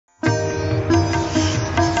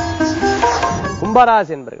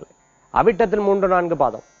கும்பராசி என்பர்களே, அவிட்டத்தில் 3-4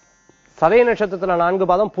 பாதம், சதய நட்சத்திரத்துல 4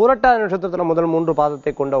 பாதம், புரட்டாதி நட்சத்திரத்துல முதல் 3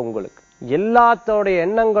 பாதத்தை கொண்ட உங்களுக்கு எல்லாத்தோடைய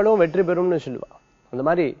எண்ணங்களும் வெற்றி பெறும்னு சொல்லுவா. அந்த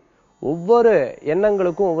மாதிரி ஒவ்வொரு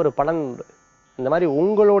எண்ணங்களுக்கும் ஒவ்வொரு பலன் உண்டு. இந்த மாதிரி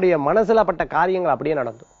உங்களுடைய மனசுல பட்ட காரியங்கள் அப்படியே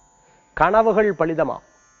நடந்தும். கனவுகள்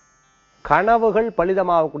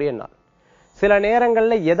பலிதமாகக்கூடிய நாள். சில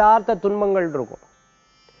நேரங்கள்ல யதார்த்த துன்பங்கள் இருக்கும்.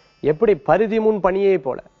 எப்படி பரிதி முன் பனியை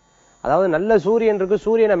போல, அதாவது நல்ல சூரியன் இருக்கு,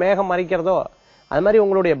 சூரியனை மேகம் மறைக்கிறதோ அது மாதிரி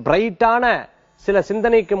உங்களுடைய பிரைட்டான சில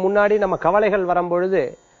சிந்தனைக்கு முன்னாடி நம்ம கவலைகள் வரும்பொழுது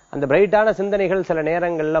அந்த பிரைட்டான சிந்தனைகள் சில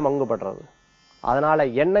நேரங்கள்ல மங்குபடுறது. அதனால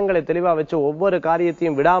எண்ணங்களை தெளிவா வச்சு ஒவ்வொரு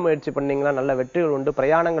காரியத்தையும் விடாமுயற்சி பண்ணீங்கன்னா நல்ல வெற்றிகள் உண்டு.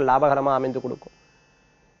 பிரயாணங்கள் லாபகரமா அமைந்து கொடுக்கும்.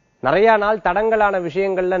 நிறைய நாள் தடங்கலான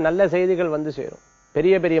விஷயங்கள்ல நல்ல செய்திகள் வந்து சேரும்.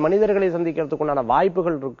 பெரிய பெரிய மனிதர்களை சந்திக்கிறதுக்குண்டான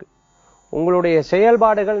வாய்ப்புகள் இருக்கு. உங்களுடைய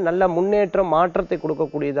செயல்பாடுகள் நல்ல முன்னேற்றம் மாற்றத்தை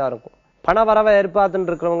கொடுக்கக்கூடியதா இருக்கும். பண வரவை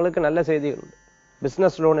எதிர்பார்த்துட்டு இருக்கிறவங்களுக்கு நல்ல செய்திகள் உண்டு.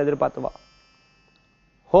 பிசினஸ் லோன் எதிர்பார்த்தவா,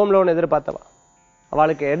 ஹோம் லோன் எதிர்பார்த்தவா,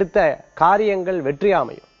 அவளுக்கு எடுத்த காரியங்கள் வெற்றி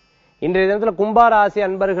அமையும். இன்றைய தினத்துல கும்பராசி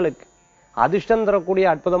அன்பர்களுக்கு அதிர்ஷ்டம் தரக்கூடிய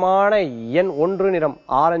அற்புதமான எண் 1 நிறம்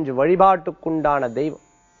ஆரஞ்சு. வழிபாட்டுக்குண்டான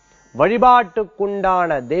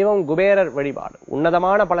தெய்வம் குபேரர் வழிபாடு.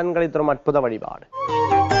 உன்னதமான பலன்களை தரும் அற்புத வழிபாடு.